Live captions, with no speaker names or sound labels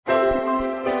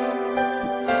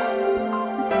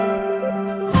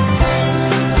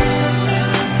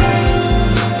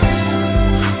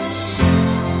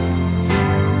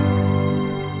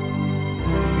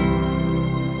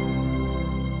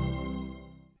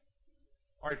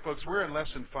All right, folks, we're in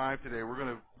Lesson 5 today. We're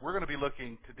going to be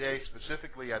looking today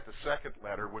specifically at the second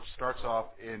letter, which starts off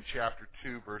in chapter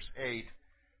 2, verse 8,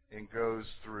 and goes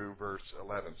through verse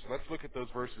 11. So let's look at those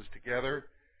verses together,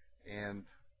 and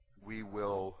we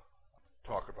will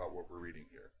talk about what we're reading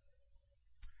here.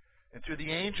 And to the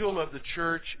angel of the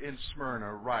church in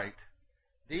Smyrna write,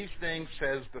 these things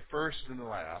says the first and the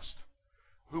last,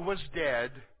 who was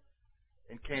dead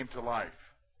and came to life.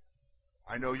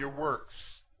 I know your works,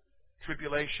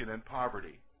 tribulation and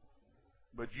poverty,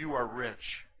 but you are rich.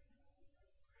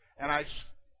 And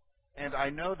I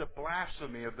know the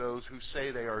blasphemy of those who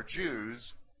say they are Jews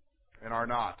and are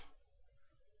not,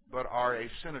 but are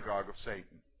a synagogue of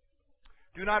Satan.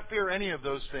 Do not fear any of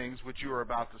those things which you are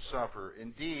about to suffer.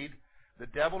 Indeed, the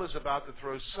devil is about to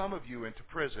throw some of you into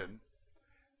prison,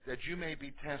 that you may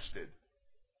be tested,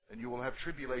 and you will have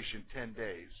tribulation 10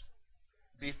 days.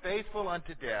 Be faithful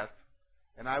unto death,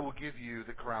 and I will give you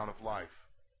the crown of life.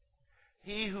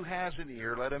 He who has an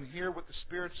ear, let him hear what the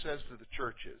Spirit says to the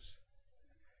churches.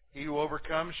 He who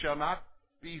overcomes shall not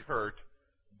be hurt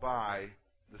by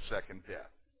the second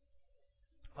death.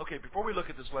 Okay, before we look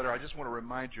at this letter, I just want to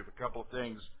remind you of a couple of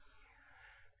things.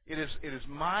 It is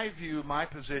my view, my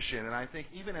position, and I think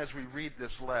even as we read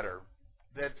this letter,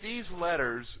 that these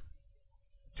letters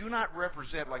do not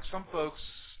represent, like some folks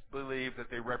believe that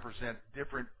they represent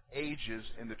different ages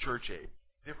in the church age,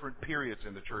 different periods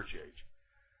in the church age.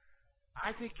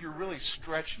 I think you're really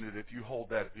stretching it if you hold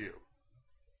that view.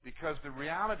 Because the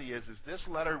reality is this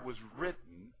letter was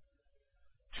written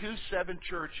to 7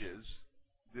 churches,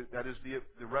 that is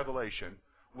the Revelation,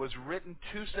 was written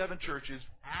to 7 churches,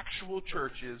 actual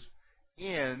churches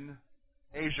in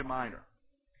Asia Minor.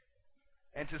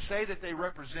 And to say that they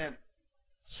represent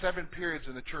 7 periods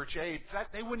in the church age,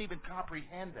 they wouldn't even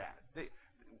comprehend that.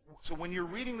 So when you're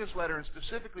reading this letter, and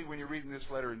specifically when you're reading this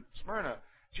letter in Smyrna,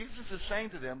 Jesus is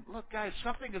saying to them, look, guys,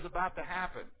 something is about to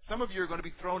happen. Some of you are going to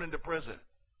be thrown into prison.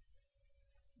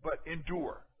 But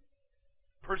endure.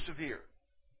 Persevere.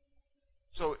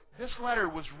 So this letter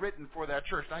was written for that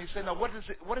church. Now you say, now what is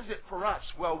it for us?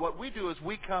 Well, what we do is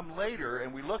we come later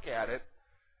and we look at it,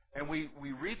 and we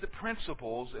read the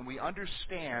principles, and we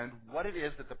understand what it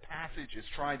is that the passage is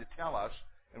trying to tell us,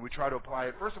 and we try to apply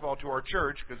it, first of all, to our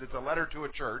church, because it's a letter to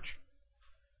a church,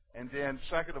 and then,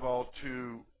 second of all,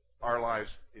 to our lives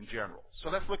in general. So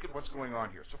let's look at what's going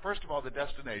on here. So first of all, the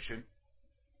destination.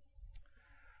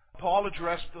 Paul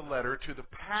addressed the letter to the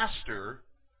pastor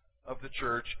of the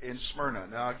church in Smyrna.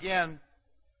 Now, again,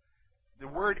 the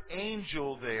word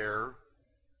angel there,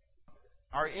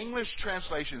 our English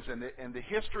translations, and the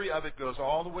history of it goes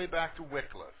all the way back to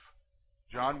Wycliffe.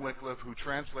 John Wycliffe, who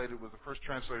was the first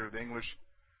translator of the English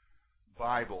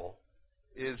Bible,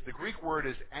 the Greek word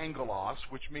is angelos,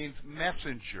 which means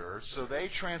messenger, so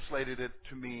they translated it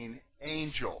to mean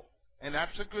angel. And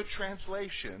that's a good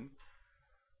translation.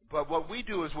 But what we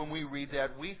do is when we read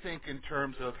that, we think in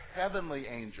terms of heavenly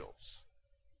angels.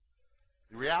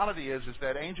 The reality is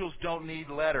that angels don't need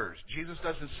letters. Jesus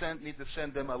doesn't need to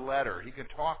send them a letter. He can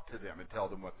talk to them and tell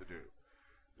them what to do.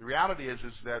 The reality is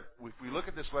that if we look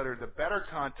at this letter, the better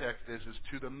context is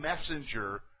to the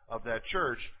messenger of that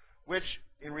church, which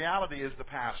in reality is the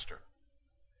pastor.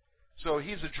 So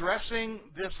he's addressing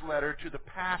this letter to the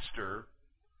pastor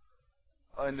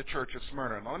in the church of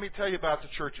Smyrna. Now let me tell you about the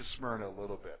church of Smyrna a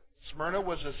little bit. Smyrna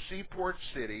was a seaport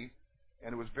city,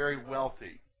 and it was very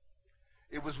wealthy.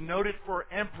 It was noted for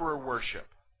emperor worship.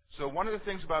 So one of the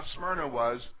things about Smyrna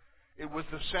was it was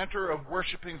the center of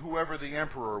worshiping whoever the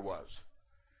emperor was.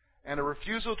 And a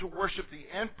refusal to worship the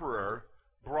emperor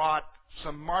brought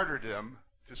some martyrdom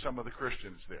to some of the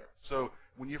Christians there. So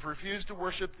when you've refused to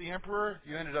worship the emperor,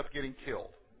 you ended up getting killed.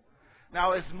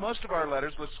 Now, as most of our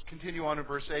letters, let's continue on in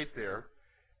verse 8 there.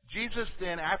 Jesus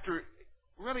then, after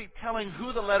really telling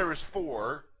who the letter is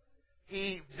for,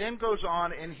 he then goes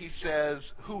on and he says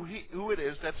who it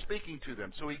is that's speaking to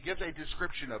them. So he gives a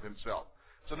description of himself.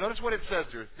 So notice what it says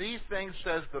there. These things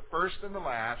says the first and the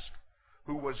last,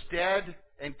 who was dead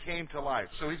and came to life.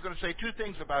 So he's going to say 2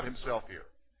 things about himself here.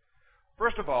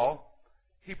 First of all,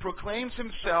 he proclaims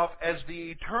himself as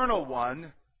the eternal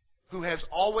one who has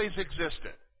always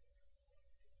existed.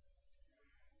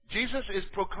 Jesus is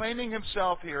proclaiming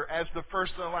himself here as the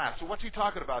first and the last. So what's he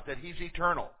talking about? That he's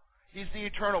eternal. He's the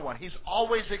eternal one. He's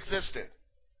always existed.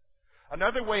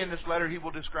 Another way in this letter he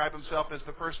will describe himself as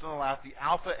the first and the last, the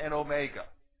Alpha and Omega.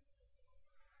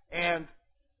 And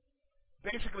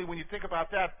basically when you think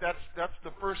about that, that's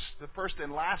the first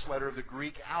and last letter of the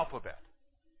Greek alphabet.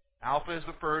 Alpha is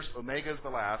the first, Omega is the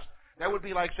last. That would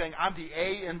be like saying I'm the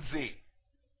A and Z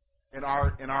in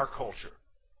our culture.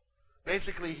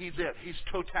 Basically, he's it. He's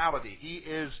totality. He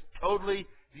is totally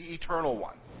the eternal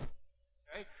one.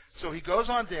 Okay? So he goes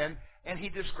on then, and he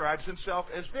describes himself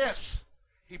as this.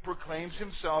 He proclaims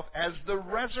himself as the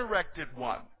resurrected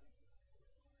one.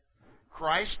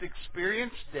 Christ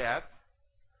experienced death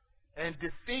and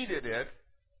defeated it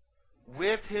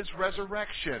with his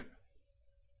resurrection.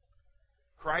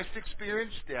 Christ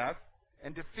experienced death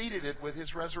and defeated it with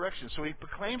his resurrection. So he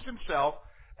proclaims himself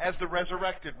as the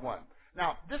resurrected one.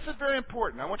 Now, this is very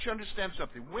important. I want you to understand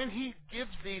something. When he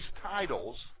gives these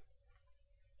titles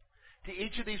to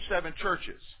each of these 7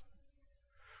 churches,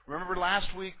 remember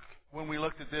last week when we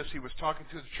looked at this, he was talking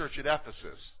to the church at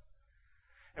Ephesus.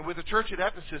 And with the church at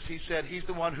Ephesus, he said he's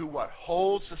the one who, what?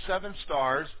 Holds the 7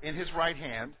 stars in his right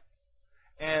hand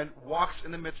and walks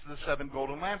in the midst of the 7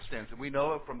 golden lampstands. And we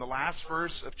know from the last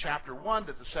verse of chapter 1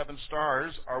 that the 7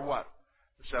 stars are what?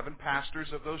 The 7 pastors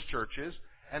of those churches,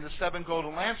 and the 7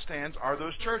 golden lampstands are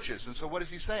those churches. And so what is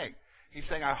he saying? He's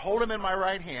saying, I hold them in my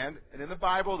right hand, and in the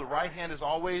Bible, the right hand is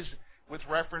always with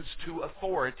reference to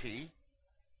authority.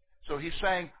 So he's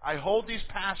saying, I hold these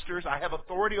pastors, I have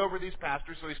authority over these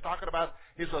pastors. So he's talking about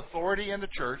his authority in the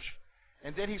church.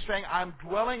 And then he's saying, I'm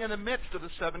dwelling in the midst of the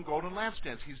 7 golden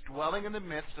lampstands. He's dwelling in the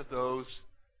midst of those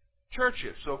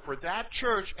churches. So for that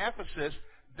church, Ephesus,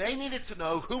 they needed to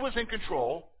know who was in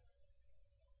control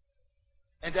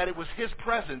and that it was his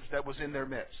presence that was in their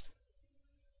midst.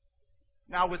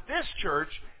 Now with this church,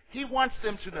 he wants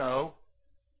them to know,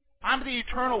 I'm the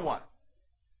eternal one.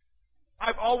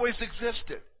 I've always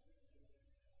existed.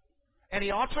 And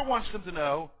he also wants them to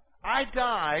know, I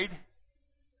died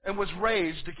and was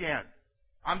raised again.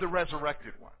 I'm the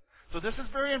resurrected one. So this is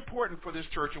very important for this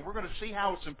church, and we're going to see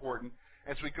how it's important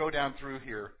as we go down through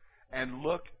here and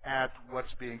look at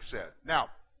what's being said. Now,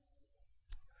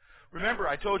 remember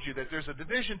I told you that there's a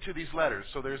division to these letters.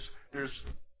 So there's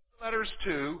letters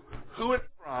to, who it's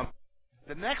from.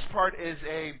 The next part is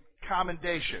a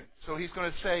commendation. So he's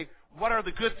going to say, what are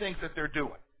the good things that they're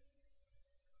doing?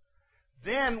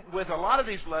 Then, with a lot of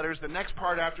these letters, the next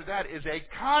part after that is a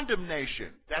condemnation.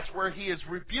 That's where he is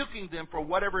rebuking them for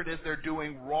whatever it is they're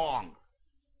doing wrong.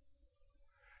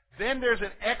 Then there's an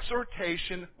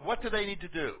exhortation. What do they need to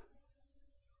do?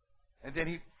 And then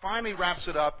he finally wraps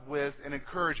it up with an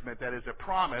encouragement that is a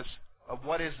promise of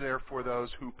what is there for those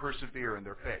who persevere in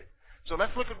their faith. So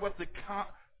let's look at what the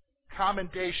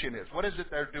commendation is. What is it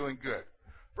they're doing good?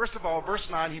 First of all, verse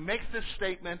 9, he makes this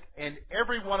statement in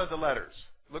every one of the letters.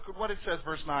 Look at what it says,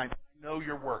 verse 9. Know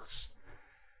your works.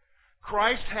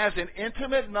 Christ has an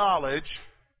intimate knowledge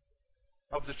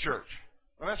of the church.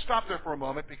 Now, let's stop there for a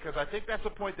moment because I think that's a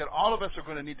point that all of us are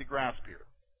going to need to grasp here.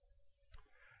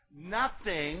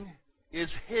 Nothing is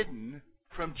hidden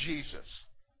from Jesus.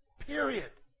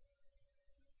 Period.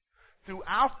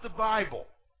 Throughout the Bible,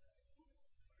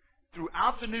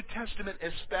 throughout the New Testament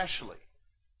especially,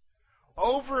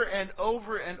 over and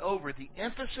over and over, the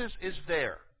emphasis is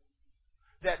there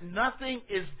that nothing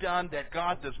is done that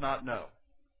God does not know.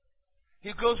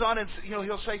 He goes on and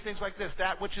he'll say things like this,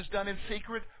 that which is done in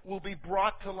secret will be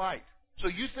brought to light. So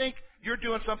you think you're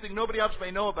doing something, nobody else may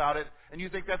know about it, and you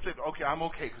think that's it, okay, I'm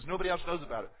okay, because nobody else knows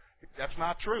about it. That's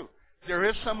not true. There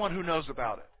is someone who knows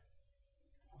about it.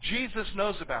 Jesus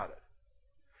knows about it.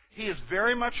 He is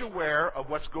very much aware of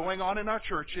what's going on in our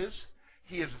churches.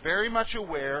 He is very much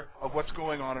aware of what's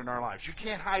going on in our lives. You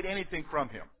can't hide anything from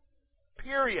him.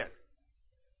 Period.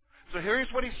 So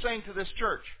here's what he's saying to this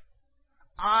church.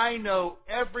 I know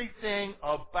everything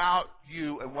about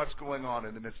you and what's going on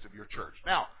in the midst of your church.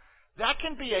 Now, that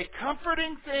can be a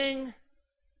comforting thing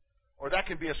or that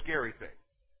can be a scary thing.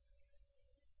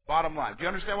 Bottom line. Do you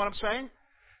understand what I'm saying?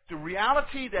 The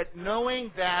reality that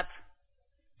knowing that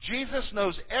Jesus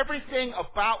knows everything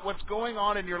about what's going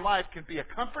on in your life can be a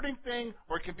comforting thing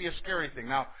or it can be a scary thing.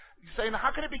 Now, you say, now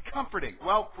how can it be comforting?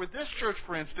 Well, for this church,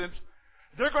 for instance,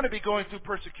 they're going to be going through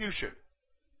persecution.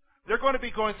 They're going to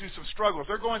be going through some struggles.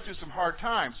 They're going through some hard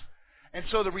times. And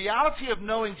so the reality of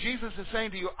knowing Jesus is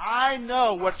saying to you, I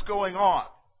know what's going on.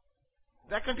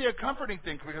 That can be a comforting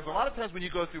thing because a lot of times when you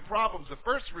go through problems, the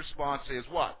first response is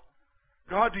what?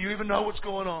 God, do you even know what's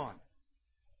going on?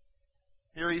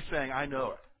 Here he's saying, I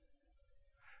know it.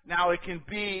 Now it can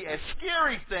be a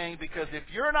scary thing because if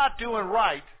you're not doing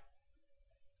right,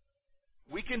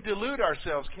 we can delude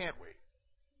ourselves, can't we?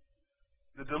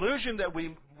 The delusion that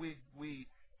we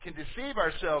can deceive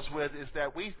ourselves with is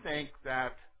that we think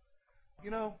that,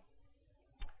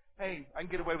 hey, I can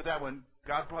get away with that one.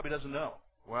 God probably doesn't know.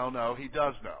 Well, no, he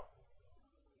does know.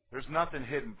 There's nothing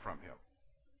hidden from him.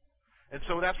 And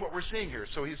so that's what we're seeing here.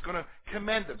 So he's going to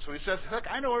commend them. So he says, look,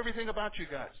 I know everything about you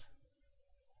guys.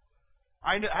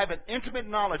 I have an intimate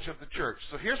knowledge of the church.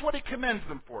 So here's what he commends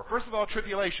them for. First of all,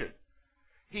 tribulation.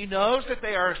 He knows that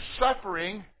they are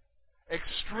suffering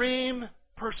extreme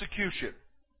persecution.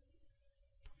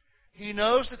 He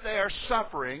knows that they are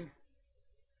suffering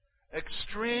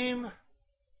extreme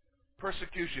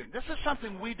persecution. This is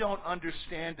something we don't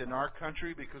understand in our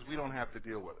country because we don't have to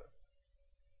deal with it.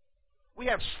 We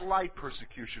have slight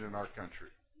persecution in our country.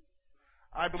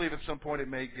 I believe at some point it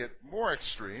may get more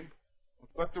extreme,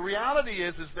 but the reality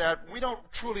is that we don't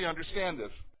truly understand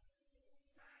this.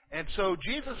 And so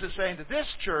Jesus is saying to this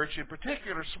church, in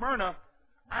particular Smyrna,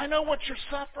 I know what you're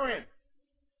suffering.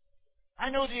 I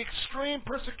know the extreme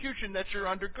persecution that you're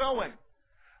undergoing.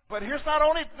 But this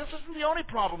isn't the only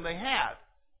problem they had.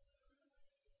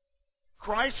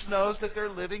 Christ knows that they're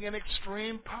living in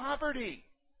extreme poverty.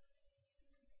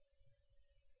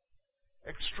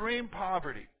 Extreme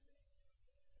poverty.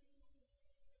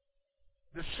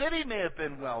 The city may have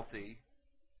been wealthy,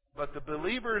 but the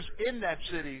believers in that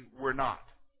city were not.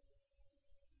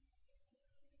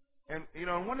 And,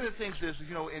 one of the things is,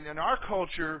 in our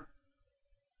culture,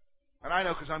 and I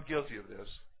know because I'm guilty of this,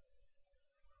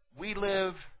 we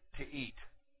live to eat.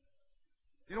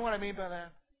 You know what I mean by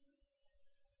that?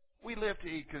 We live to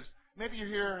eat because maybe you're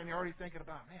here and you're already thinking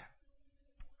about, man,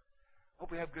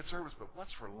 hope we have good service, but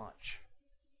what's for lunch?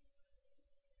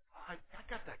 I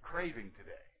got that craving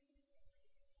today.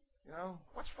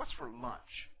 What's for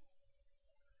lunch?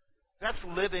 That's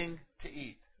living to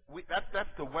eat. That's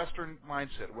the Western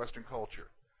mindset, Western culture.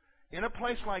 In a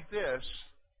place like this,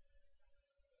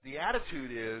 the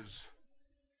attitude is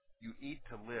you eat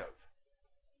to live.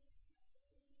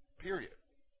 Period.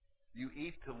 You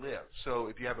eat to live. So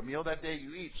if you have a meal that day,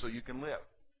 you eat so you can live.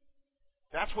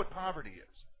 That's what poverty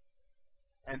is.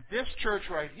 And this church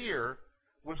right here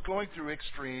was going through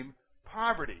extreme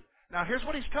poverty. Now here's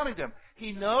what he's telling them.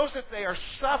 He knows that they are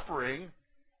suffering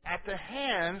at the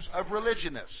hands of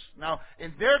religionists. Now,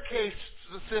 in their case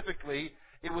specifically,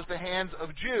 it was the hands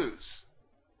of Jews,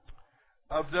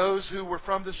 of those who were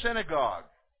from the synagogue.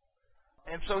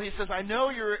 And so he says, I know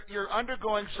you're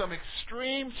undergoing some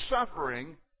extreme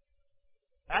suffering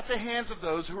at the hands of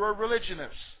those who are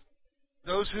religionists,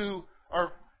 those who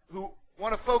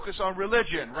want to focus on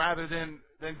religion rather than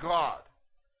God.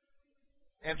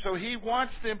 And so he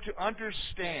wants them to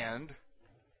understand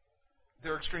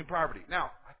their extreme poverty. Now,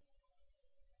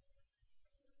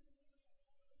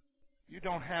 you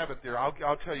don't have it there.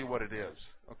 I'll tell you what it is.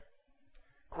 Okay.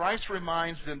 Christ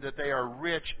reminds them that they are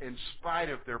rich in spite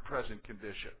of their present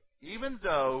condition. Even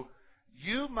though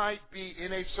you might be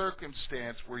in a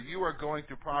circumstance where you are going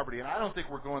through poverty, and I don't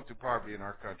think we're going through poverty in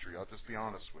our country, I'll just be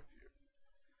honest with you.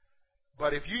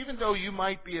 But even though you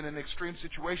might be in an extreme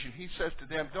situation, he says to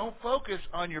them, don't focus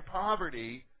on your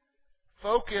poverty,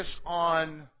 focus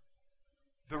on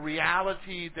the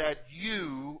reality that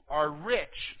you are rich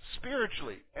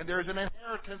spiritually, and there's an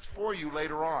inheritance for you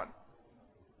later on.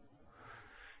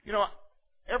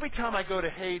 Every time I go to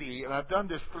Haiti, and I've done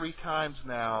this 3 times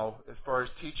now as far as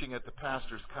teaching at the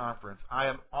pastor's conference, I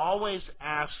am always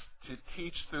asked to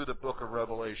teach through the book of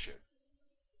Revelation.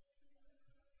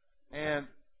 And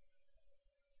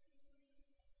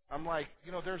I'm like,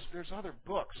 there's other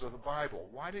books of the Bible.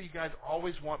 Why do you guys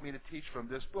always want me to teach from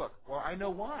this book? Well, I know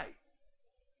why.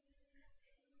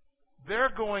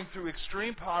 They're going through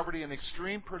extreme poverty and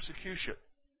extreme persecution.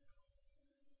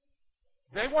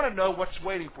 They want to know what's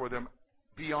waiting for them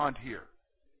beyond here.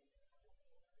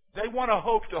 They want a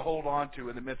hope to hold on to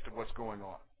in the midst of what's going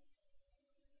on.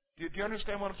 Do you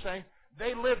understand what I'm saying?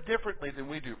 They live differently than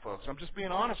we do, folks. I'm just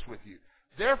being honest with you.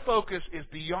 Their focus is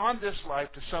beyond this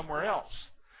life to somewhere else.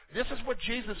 This is what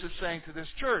Jesus is saying to this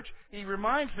church. He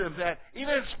reminds them that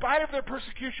even in spite of their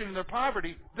persecution and their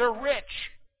poverty, they're rich.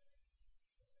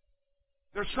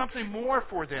 There's something more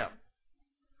for them.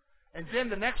 And then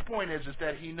the next point is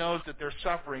that he knows that they're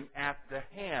suffering at the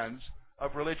hands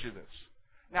of religionists.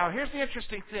 Now, here's the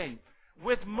interesting thing.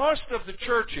 With most of the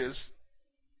churches,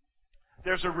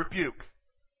 there's a rebuke.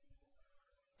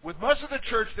 With most of the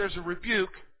church, there's a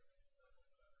rebuke.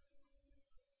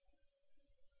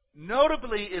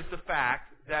 Notably is the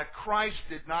fact that Christ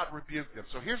did not rebuke them.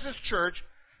 So here's this church.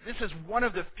 This is one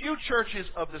of the few churches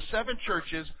of the 7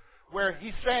 churches where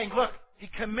he's saying, look, he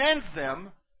commends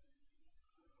them,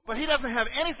 but he doesn't have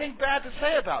anything bad to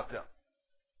say about them.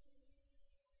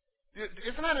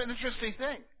 Isn't that an interesting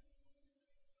thing?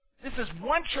 This is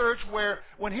one church where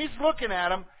when he's looking at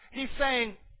them, he's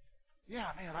saying, yeah,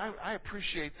 man, I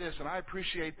appreciate this and I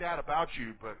appreciate that about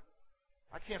you, but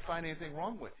I can't find anything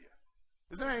wrong with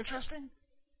you. Isn't that interesting?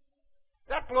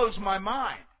 That blows my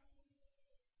mind.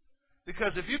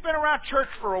 Because if you've been around church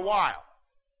for a while,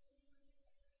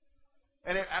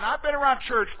 And I've been around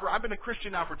church I've been a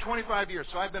Christian now for 25 years,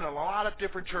 so I've been in a lot of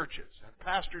different churches. I've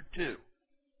pastored too.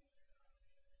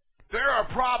 There are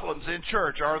problems in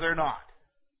church, are there not?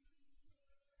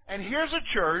 And here's a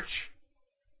church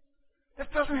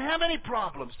that doesn't have any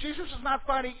problems. Jesus is not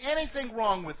finding anything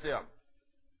wrong with them.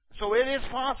 So it is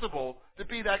possible to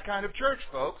be that kind of church,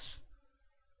 folks.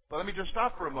 But let me just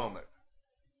stop for a moment.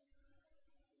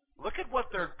 Look at what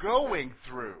they're going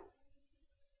through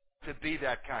to be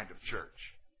that kind of church.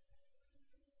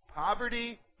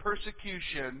 Poverty,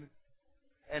 persecution,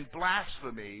 and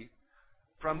blasphemy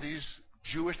from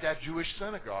that Jewish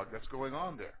synagogue that's going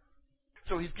on there.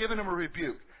 So he's given them a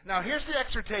rebuke. Now here's the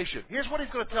exhortation. Here's what he's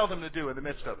going to tell them to do in the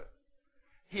midst of it.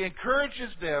 He encourages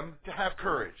them to have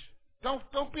courage. Don't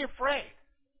be afraid.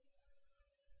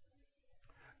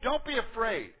 Don't be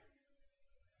afraid.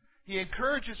 He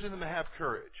encourages them to have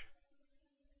courage.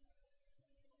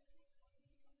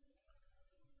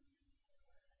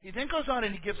 He then goes on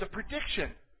and he gives a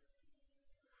prediction.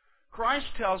 Christ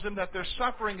tells them that their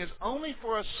suffering is only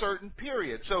for a certain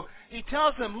period. So he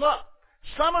tells them, look,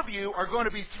 some of you are going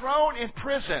to be thrown in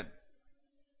prison.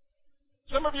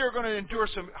 Some of you are going to endure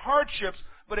some hardships,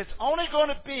 but it's only going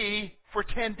to be for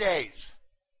 10 days.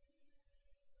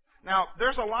 Now,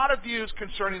 there's a lot of views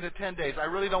concerning the 10 days. I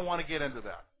really don't want to get into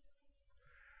that.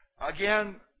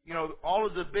 Again, all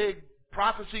of the big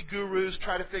prophecy gurus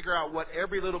try to figure out what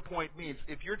every little point means.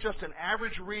 If you're just an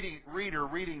average reader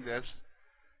reading this,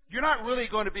 you're not really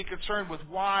going to be concerned with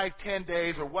why 10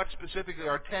 days or what specifically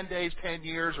are 10 days, 10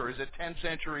 years, or is it 10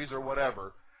 centuries or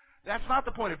whatever. That's not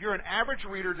the point. If you're an average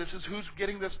reader, this is who's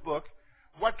getting this book.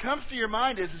 What comes to your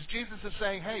mind is Jesus is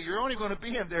saying, hey, you're only going to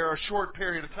be in there a short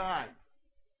period of time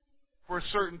for a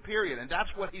certain period. And that's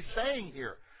what he's saying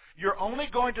here. You're only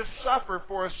going to suffer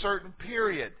for a certain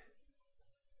period.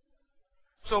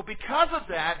 So because of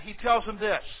that, he tells them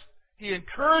this. He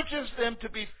encourages them to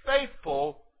be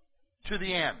faithful to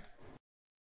the end.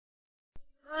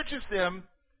 Encourages them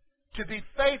to be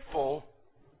faithful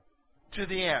to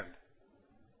the end.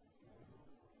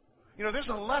 There's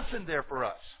a lesson there for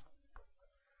us.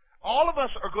 All of us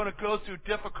are going to go through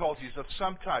difficulties of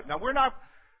some type. Now,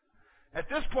 at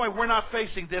this point, we're not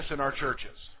facing this in our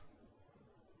churches.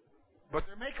 But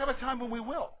there may come a time when we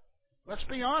will. Let's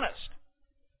be honest.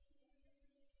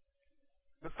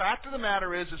 The fact of the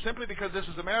matter is simply because this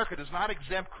is America does not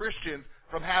exempt Christians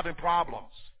from having problems.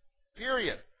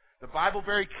 Period. The Bible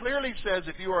very clearly says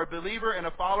if you are a believer and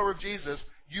a follower of Jesus,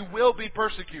 you will be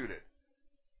persecuted.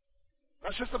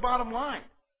 That's just the bottom line.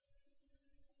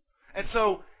 And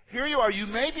so, here you are. You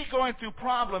may be going through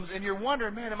problems and you're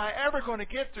wondering, man, am I ever going to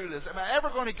get through this? Am I ever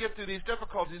going to get through these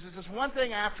difficulties? It's just one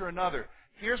thing after another.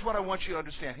 Here's what I want you to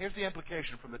understand. Here's the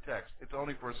implication from the text. It's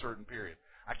only for a certain period.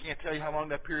 I can't tell you how long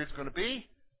that period's going to be,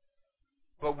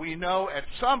 but we know at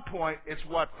some point it's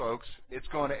what, folks? It's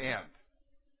going to end.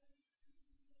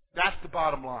 That's the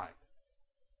bottom line.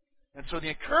 And so the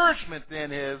encouragement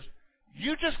then is,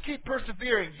 you just keep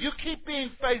persevering. You keep being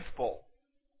faithful.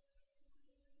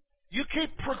 You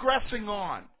keep progressing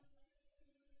on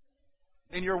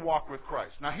in your walk with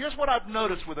Christ. Now, here's what I've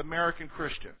noticed with American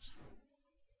Christians,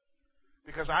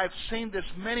 because I've seen this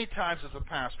many times as a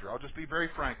pastor. I'll just be very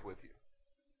frank with you.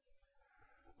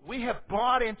 We have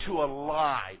bought into a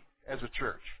lie as a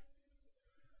church,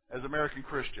 as American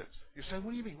Christians. You're saying,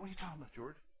 what do you mean? What are you talking about,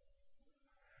 George?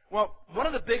 Well, one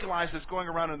of the big lies that's going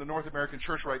around in the North American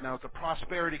church right now is the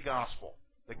prosperity gospel,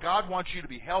 that God wants you to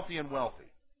be healthy and wealthy.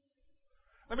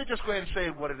 Let me just go ahead and say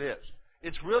what it is.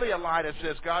 It's really a lie that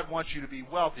says God wants you to be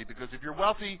wealthy, because if you're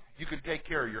wealthy, you can take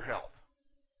care of your health.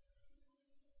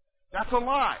 That's a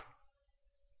lie.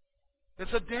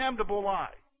 It's a damnable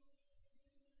lie.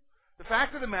 The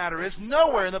fact of the matter is,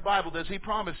 nowhere in the Bible does he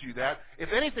promise you that. If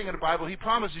anything in the Bible, he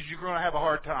promises you're going to have a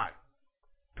hard time.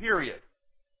 Period.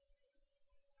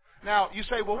 Now, you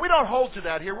say, well, we don't hold to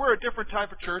that here. We're a different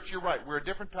type of church. You're right. We're a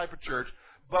different type of church.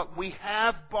 But we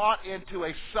have bought into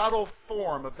a subtle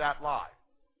form of that lie.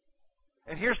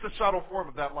 And here's the subtle form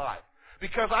of that lie.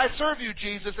 Because I serve you,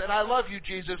 Jesus, and I love you,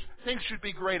 Jesus, things should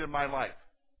be great in my life.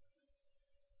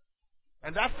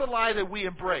 And that's the lie that we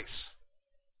embrace.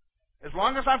 As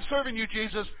long as I'm serving you,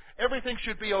 Jesus, everything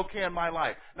should be okay in my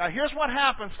life. Now, here's what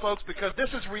happens, folks, because this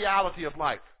is reality of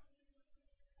life.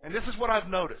 And this is what I've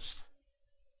noticed.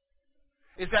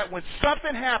 Is that when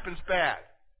something happens bad,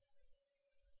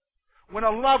 when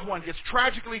a loved one gets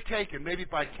tragically taken, maybe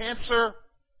by cancer,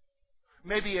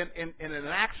 maybe in an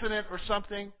accident or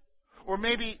something, or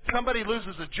maybe somebody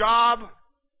loses a job,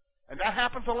 and that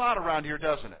happens a lot around here,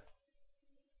 doesn't it?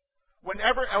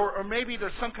 Whenever, or maybe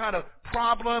there's some kind of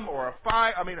problem or a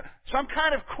fire, some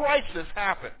kind of crisis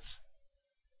happens.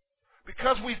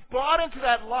 Because we've bought into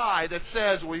that lie that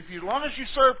says, well, as long as you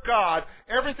serve God,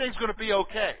 everything's going to be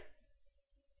okay.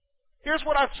 Here's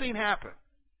what I've seen happen.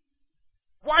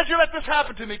 Why'd you let this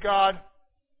happen to me, God?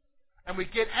 And we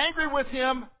get angry with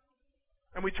Him,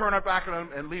 and we turn our back on Him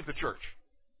and leave the church.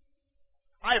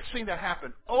 I have seen that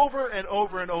happen over and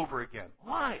over and over again.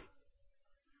 Why?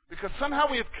 Because somehow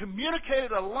we have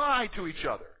communicated a lie to each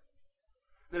other.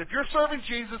 That if you're serving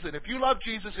Jesus, and if you love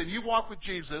Jesus, and you walk with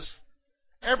Jesus,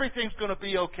 everything's going to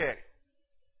be okay.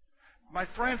 My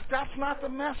friends, that's not the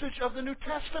message of the New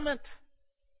Testament.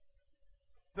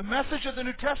 The message of the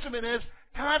New Testament is,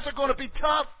 times are going to be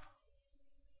tough.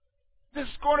 This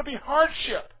is going to be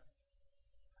hardship.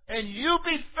 And you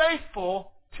be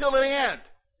faithful till the end.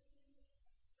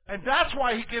 And that's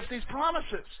why He gives these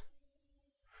promises.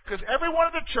 Because every one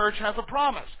of the church has a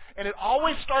promise. And it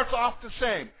always starts off the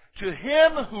same. To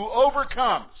him who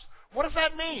overcomes. What does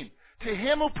that mean? To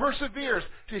him who perseveres.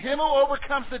 To him who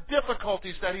overcomes the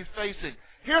difficulties that he's facing.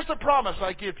 Here's the promise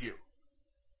I give you.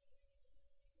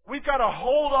 We've got to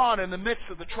hold on in the midst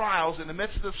of the trials, in the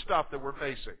midst of the stuff that we're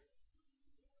facing.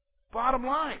 Bottom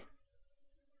line.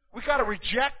 We've got to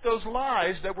reject those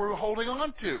lies that we're holding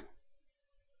on to.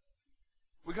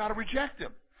 We've got to reject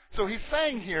them. So He's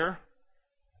saying here,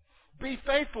 be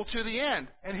faithful to the end.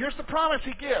 And here's the promise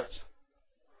He gives.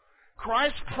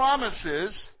 Christ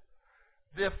promises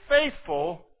the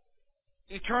faithful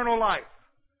eternal life.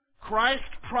 Christ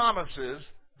promises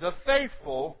the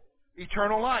faithful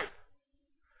eternal life.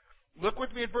 Look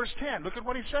with me at verse 10. Look at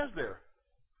what He says there.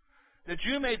 That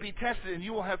you may be tested, and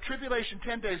you will have tribulation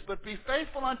 10 days, but be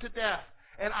faithful unto death,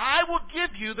 and I will give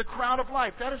you the crown of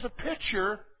life. That is a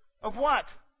picture of what?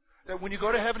 That when you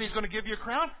go to heaven, He's going to give you a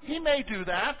crown? He may do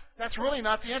that. That's really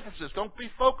not the emphasis. Don't be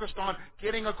focused on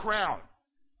getting a crown.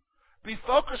 Be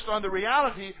focused on the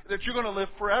reality that you're going to live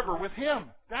forever with Him.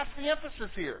 That's the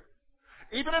emphasis here.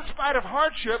 Even in spite of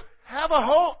hardship, have a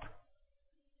hope.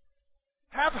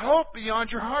 Have hope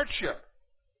beyond your hardship.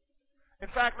 In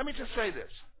fact, let me just say this.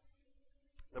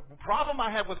 The problem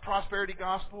I have with prosperity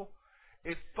gospel,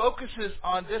 it focuses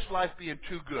on this life being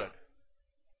too good.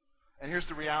 And here's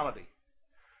the reality.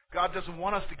 God doesn't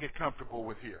want us to get comfortable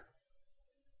with here.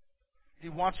 He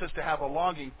wants us to have a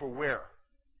longing for where?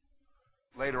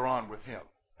 Later on with Him.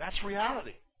 That's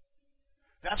reality.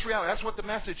 That's reality. That's what the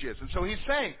message is. And so He's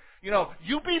saying,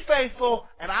 you be faithful,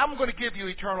 and I'm going to give you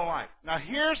eternal life. Now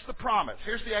here's the promise.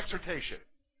 Here's the exhortation.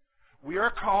 We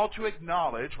are called to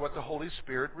acknowledge what the Holy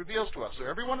Spirit reveals to us. So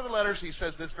every one of the letters He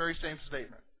says this very same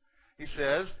statement. He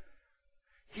says,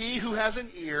 he who has an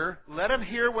ear, let him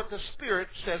hear what the Spirit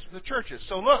says to the churches.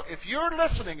 So look, if you're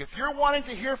listening, if you're wanting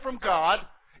to hear from God,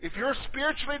 if you're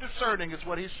spiritually discerning is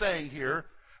what He's saying here,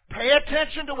 pay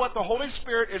attention to what the Holy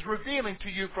Spirit is revealing to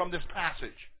you from this passage.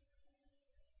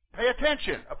 Pay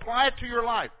attention. Apply it to your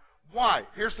life. Why?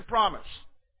 Here's the promise.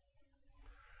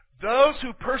 Those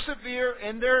who persevere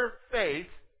in their faith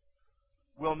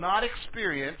will not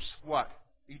experience what?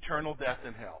 Eternal death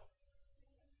in hell.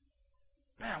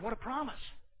 Man, what a promise.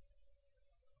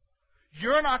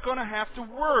 You're not going to have to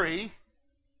worry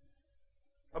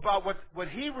about what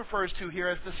he refers to here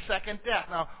as the second death.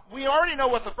 Now, we already know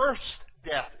what the first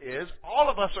death is. All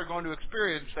of us are going to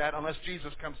experience that unless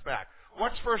Jesus comes back.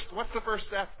 What's the first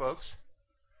death, folks?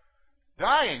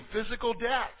 Dying, physical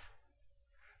death.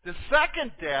 The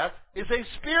second death is a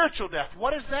spiritual death.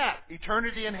 What is that?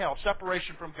 Eternity in hell,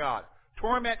 separation from God,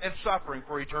 torment and suffering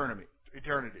for eternity.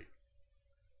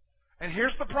 And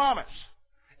here's the promise.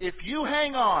 If you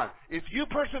hang on, if you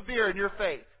persevere in your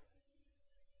faith,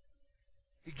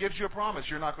 He gives you a promise.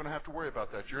 You're not going to have to worry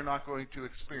about that. You're not going to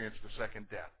experience the second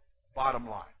death. Bottom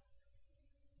line.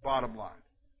 Bottom line.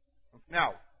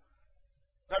 Now,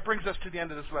 that brings us to the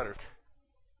end of this letter.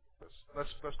 Let's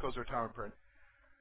close our time in prayer.